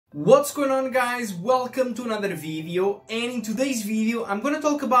What's going on, guys? Welcome to another video, and in today's video I'm gonna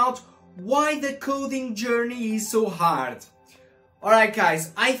talk about why the coding journey is so hard. Alright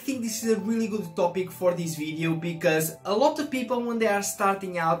guys, I think this is a really good topic for this video because a lot of people when they are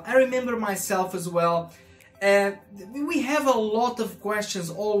starting out, I remember myself as well, we have a lot of questions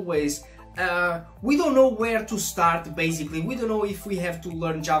always. We don't know where to start basically. We don't know if we have to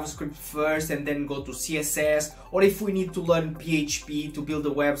learn JavaScript first and then go to CSS, or if we need to learn PHP to build a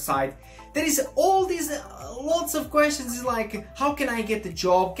website. There is all these lots of questions like, how can I get a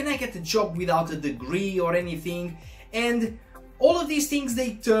job? Can I get a job without a degree or anything? And all of these things,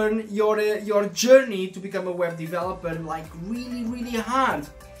 they turn your journey to become a web developer like really hard.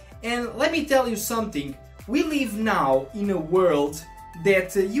 And let me tell you something, we live now in a world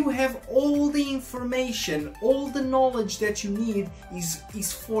that you have all the information, all the knowledge that you need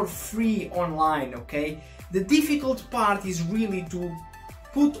is for free online, okay? The difficult part is really to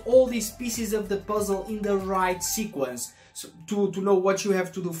put all these pieces of the puzzle in the right sequence, so to know what you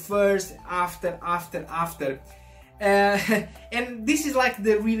have to do first, after. And this is like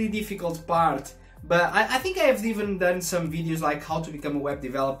the really difficult part. But I think I have even done some videos like how to become a web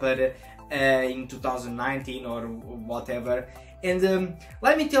developer in 2019 or whatever. And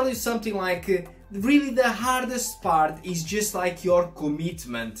let me tell you something like, really the hardest part is just like your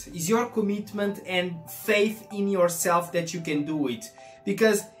commitment. Is your commitment and faith in yourself that you can do it.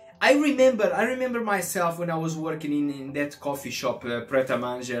 Because I remember myself when I was working in that coffee shop, Pret a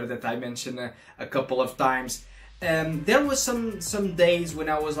Manger, that I mentioned a couple of times. There was some days when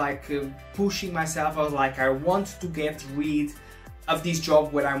I was like pushing myself. I was like, I want to get rid of this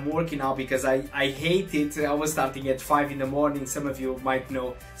job where I'm working now because I hate it. I was starting at 5 in the morning. Some of you might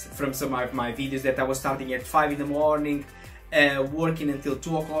know from some of my videos that I was starting at 5 in the morning, working until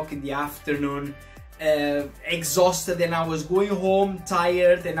 2 o'clock in the afternoon, exhausted, and I was going home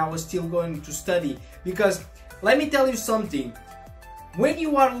tired and I was still going to study. Because let me tell you something, when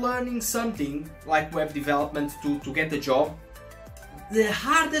you are learning something like web development to get a job, the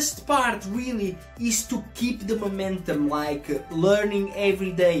hardest part really is to keep the momentum, like learning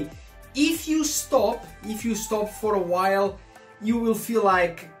every day. If you stop for a while, you will feel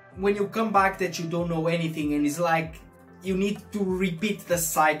like when you come back that you don't know anything, and it's like you need to repeat the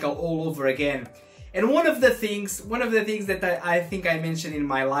cycle all over again. And one of the things that I think I mentioned in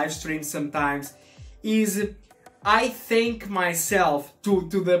my live stream sometimes is I thank myself to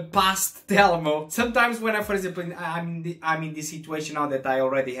the past Telmo. Sometimes when I, for example, I'm in this situation now that I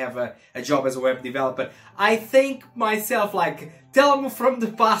already have a job as a web developer, I thank myself like, Telmo from the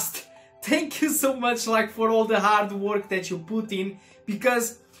past, thank you so much like for all the hard work that you put in,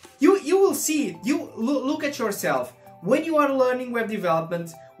 because you will see, you look at yourself, when you are learning web development,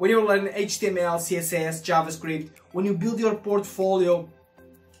 when you're learning HTML, CSS, JavaScript, when you build your portfolio,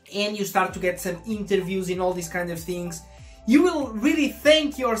 and you start to get some interviews and all these kind of things, you will really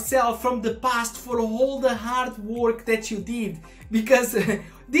thank yourself from the past for all the hard work that you did, because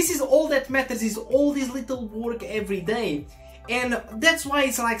this is all that matters, is all this little work every day. And that's why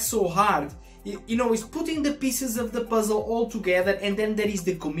it's like so hard, you know, it's putting the pieces of the puzzle all together, and then there is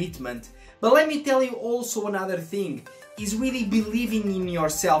the commitment. But let me tell you also another thing, is really believing in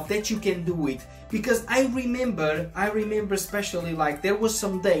yourself that you can do it. Because I remember especially like there was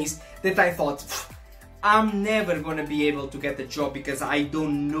some days that I thought, I'm never gonna be able to get a job because I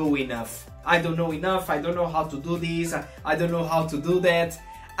don't know enough. I don't know how to do this, I don't know how to do that.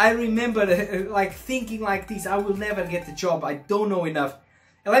 I remember like thinking like this, I will never get a job, I don't know enough.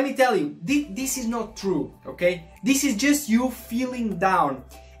 And let me tell you, this is not true, okay? This is just you feeling down.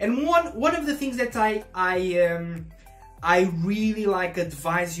 And one of the things that I really like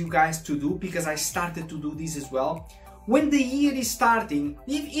advise you guys to do, because I started to do this as well. When the year is starting,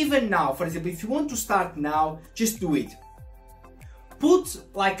 even now, for example, if you want to start now, just do it.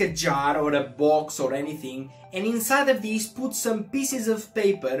 Put like a jar or a box or anything, and inside of these put some pieces of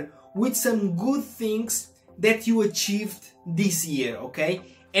paper with some good things that you achieved this year, okay?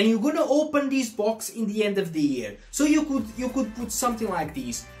 And you're gonna open this box in the end of the year. So you could put something like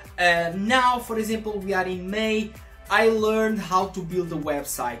this. Now, for example, we are in May. I learned how to build a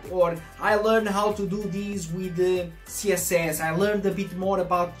website, or I learned how to do this with CSS, I learned a bit more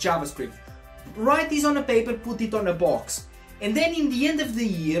about JavaScript. Write this on a paper, put it on a box, and then in the end of the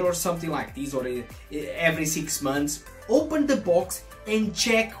year or something like this, or every 6 months, open the box and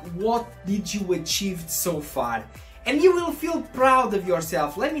check what did you achieve so far. And you will feel proud of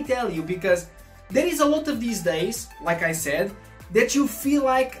yourself, let me tell you, because there is a lot of these days, like I said, that you feel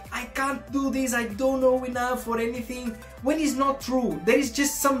like I can't do this, I don't know enough or anything, when it's not true. There is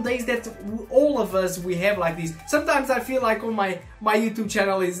just some days that all of us, we have like this. Sometimes I feel like, oh, my YouTube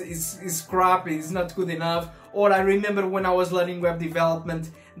channel is crap, it's not good enough. Or I remember when I was learning web development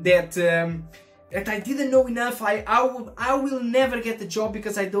that that I didn't know enough, I will never get a job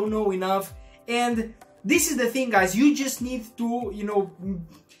because I don't know enough. And this is the thing, guys, you just need to, you know,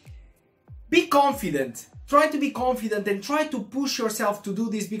 be confident. Try to be confident and try to push yourself to do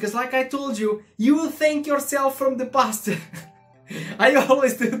this, because like I told you, you will thank yourself from the past. I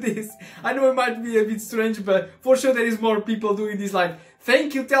always do this. I know it might be a bit strange, but for sure there is more people doing this, like,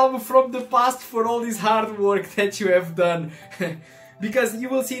 thank you, Telmo, from the past for all this hard work that you have done. Because you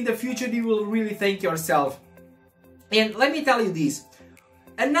will see in the future, you will really thank yourself. And let me tell you this.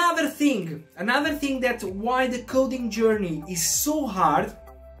 Another thing that why the coding journey is so hard,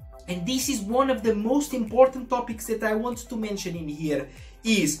 and this is one of the most important topics that I want to mention in here,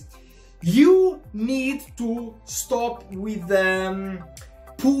 is you need to stop with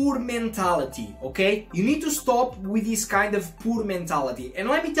poor mentality, okay? You need to stop with this kind of poor mentality. And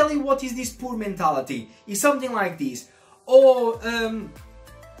let me tell you what is this poor mentality. It's something like this. Oh,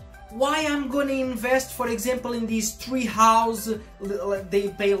 why I'm gonna invest, for example, in this tree house, they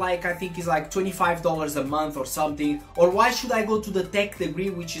pay like, I think it's like $25 a month or something, or why should I go to the tech degree,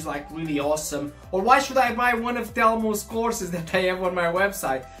 which is like really awesome, or why should I buy one of Telmo's courses that I have on my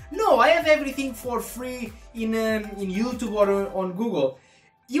website? No, I have everything for free in YouTube or on Google.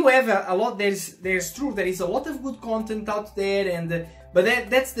 You have a lot, there's true, there is a lot of good content out there, and but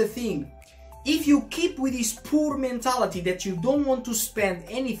that's the thing. If you keep with this poor mentality that you don't want to spend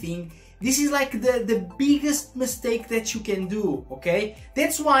anything, this is like the biggest mistake that you can do, okay?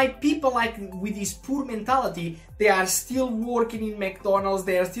 That's why people like with this poor mentality, they are still working in McDonald's,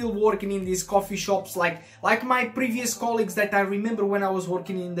 they are still working in these coffee shops, like my previous colleagues that I remember when I was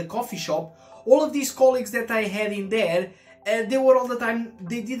working in the coffee shop. All of these colleagues that I had in there, they were all the time,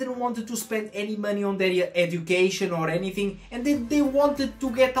 they didn't want to spend any money on their education or anything, and they wanted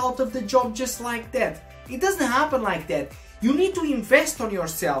to get out of the job just like that. It doesn't happen like that. You need to invest on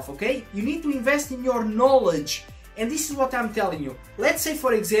yourself, okay? You need to invest in your knowledge. And this is what I'm telling you. Let's say,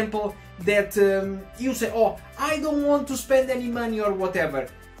 for example, that you say, oh, I don't want to spend any money or whatever.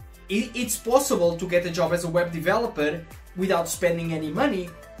 It's possible to get a job as a web developer without spending any money,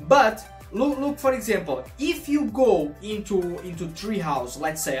 but Look, for example, if you go into Treehouse,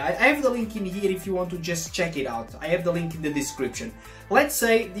 let's say, I have the link in here if you want to just check it out. I have the link in the description. Let's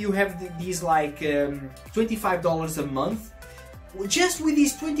say you have these like $25 a month. Just with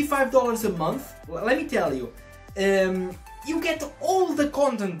these $25 a month, let me tell you, you get all the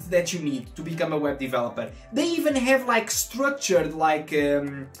content that you need to become a web developer. They even have like structured like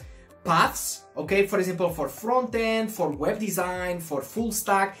paths, okay, for example, for front end, for web design, for full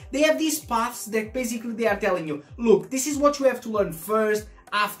stack. They have these paths that basically they are telling you, look, this is what you have to learn first,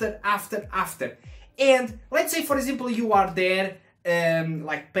 after. And let's say, for example, you are there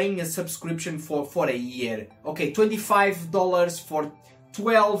like paying a subscription for a year. Okay, $25 for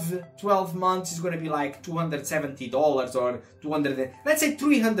 12 months is going to be like $270 or let's say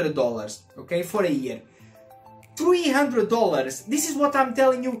 $300, okay, for a year. $300, this is what I'm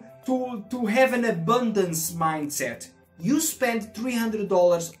telling you, to have an abundance mindset. You spend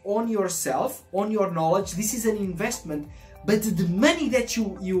 $300 on yourself, on your knowledge. This is an investment, but the money that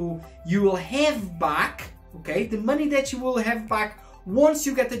you will have back, okay, the money that you will have back once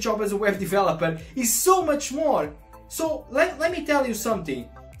you get a job as a web developer is so much more. So let me tell you something.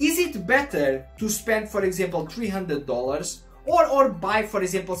 Is it better to spend, for example, $300 or buy, for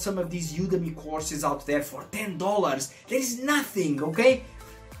example, some of these Udemy courses out there for $10? There is nothing, okay?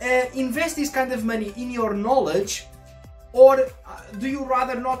 Invest this kind of money in your knowledge, or do you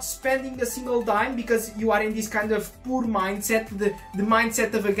rather not spending a single dime because you are in this kind of poor mindset, the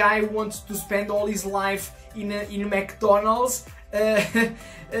mindset of a guy who wants to spend all his life in McDonald's,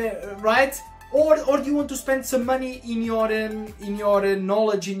 right? Or do you want to spend some money in your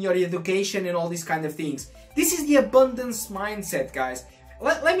knowledge, in your education, and all these kind of things? This is the abundance mindset, guys.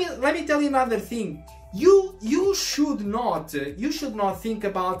 Let me tell you another thing. You should not think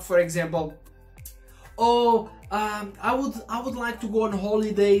about, for example, oh, I would like to go on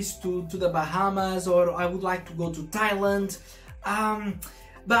holidays to the Bahamas, or I would like to go to Thailand,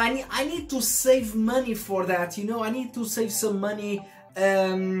 but I need to save money for that, you know, I need to save some money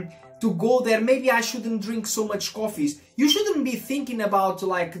to go there. Maybe I shouldn't drink so much coffees. You shouldn't be thinking about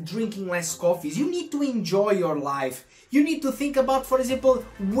like drinking less coffees. You need to enjoy your life. You need to think about, for example,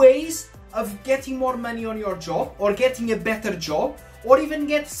 ways of getting more money on your job, or getting a better job, or even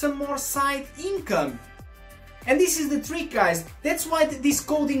get some more side income. And this is the trick, guys. That's why this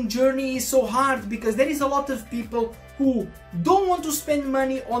coding journey is so hard, because there is a lot of people who don't want to spend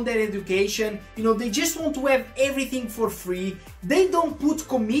money on their education. You know, they just want to have everything for free. They don't put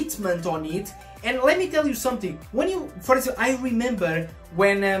commitment on it. And let me tell you something. When you, for example, I remember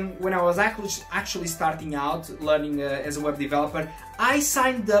when I was actually starting out learning as a web developer, I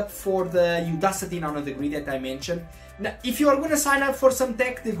signed up for the Udacity Nano degree that I mentioned. Now, if you are going to sign up for some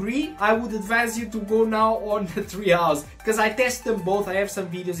tech degree, I would advise you to go now on the Treehouse, because I test them both. I have some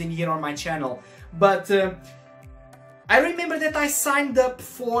videos in here on my channel. But I remember that I signed up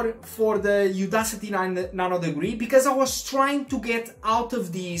for the Udacity Nano degree because I was trying to get out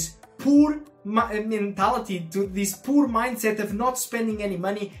of this poor mentality, to this poor mindset of not spending any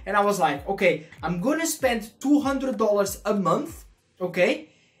money. And I was like, okay, I'm gonna spend $200 a month, okay,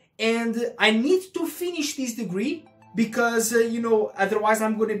 and I need to finish this degree, because you know, otherwise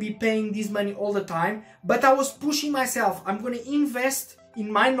I'm gonna be paying this money all the time. But I was pushing myself. I'm gonna invest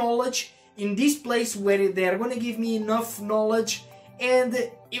in my knowledge in this place where they are gonna give me enough knowledge, and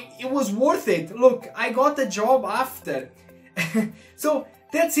it was worth it. Look, I got a job after. So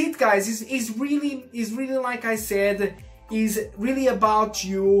that's it, guys. Is really like I said, is really about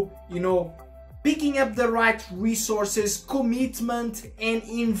you know, picking up the right resources, commitment, and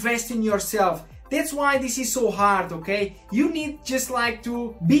invest in yourself. That's why this is so hard, okay? You need just like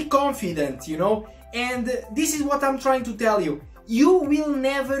to be confident, you know? And this is what I'm trying to tell you. You will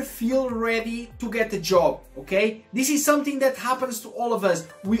never feel ready to get a job, okay? This is something that happens to all of us.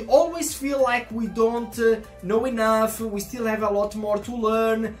 We always feel like we don't know enough, we still have a lot more to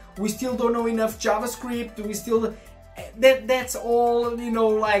learn, we still don't know enough JavaScript, we still... That's all, you know,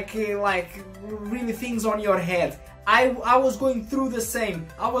 like really things on your head. I was going through the same.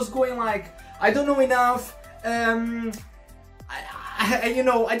 I was going like, I don't know enough, you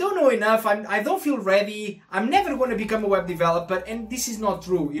know, I don't know enough, I don't feel ready, I'm never going to become a web developer. And this is not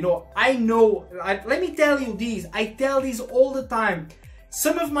true, you know. I know, let me tell you this, I tell this all the time.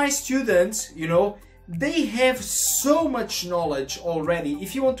 Some of my students, you know, they have so much knowledge already.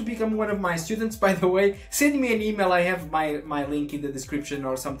 If you want to become one of my students, by the way, send me an email. I have my link in the description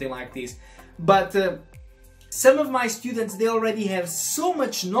or something like this. But some of my students, they already have so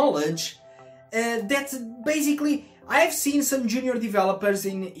much knowledge that basically I've seen some junior developers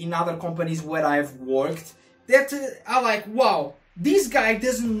in other companies where I've worked that are like, wow, this guy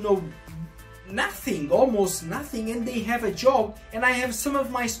doesn't know nothing, almost nothing, and they have a job. And I have some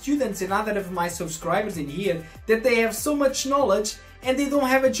of my students and other of my subscribers in here that they have so much knowledge and they don't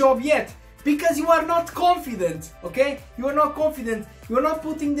have a job yet, because you are not confident, okay? You are not confident, you are not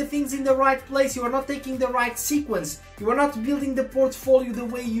putting the things in the right place, you are not taking the right sequence, you are not building the portfolio the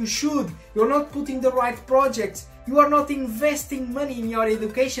way you should, you are not putting the right projects, you are not investing money in your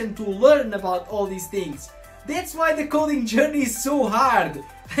education to learn about all these things. That's why the coding journey is so hard.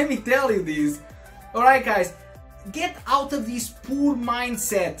 Let me tell you this. Alright, guys, get out of this poor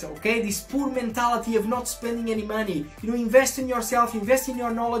mindset, okay? This poor mentality of not spending any money. You know, invest in yourself, invest in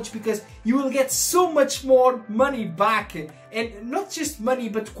your knowledge, because you will get so much more money back. And not just money,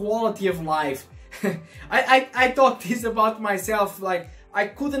 but quality of life. I thought this about myself, like, I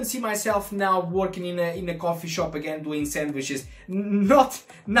couldn't see myself now working in a coffee shop again doing sandwiches. Not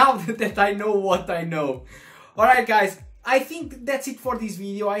now that I know what I know. Alright, guys, I think that's it for this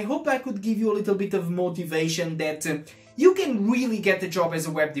video. I hope I could give you a little bit of motivation that you can really get a job as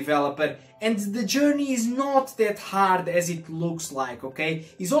a web developer, and the journey is not that hard as it looks like, okay?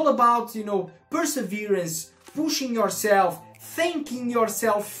 It's all about, you know, perseverance, pushing yourself, thanking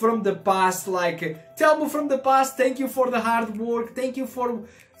yourself from the past, like, tell me from the past, thank you for the hard work, thank you for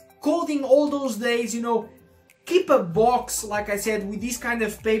coding all those days, you know. Keep a box, like I said, with this kind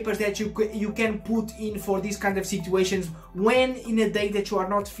of papers that you can put in for these kind of situations. When in a day that you are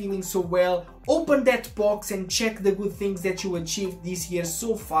not feeling so well, open that box and check the good things that you achieved this year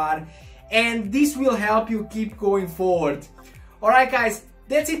so far, and this will help you keep going forward. Alright, guys,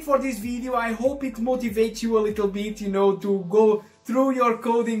 that's it for this video. I hope it motivates you a little bit, you know, to go through your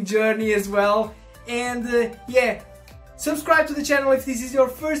coding journey as well. And yeah, subscribe to the channel if this is your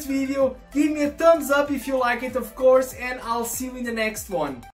first video, give me a thumbs up if you like it, of course, and I'll see you in the next one.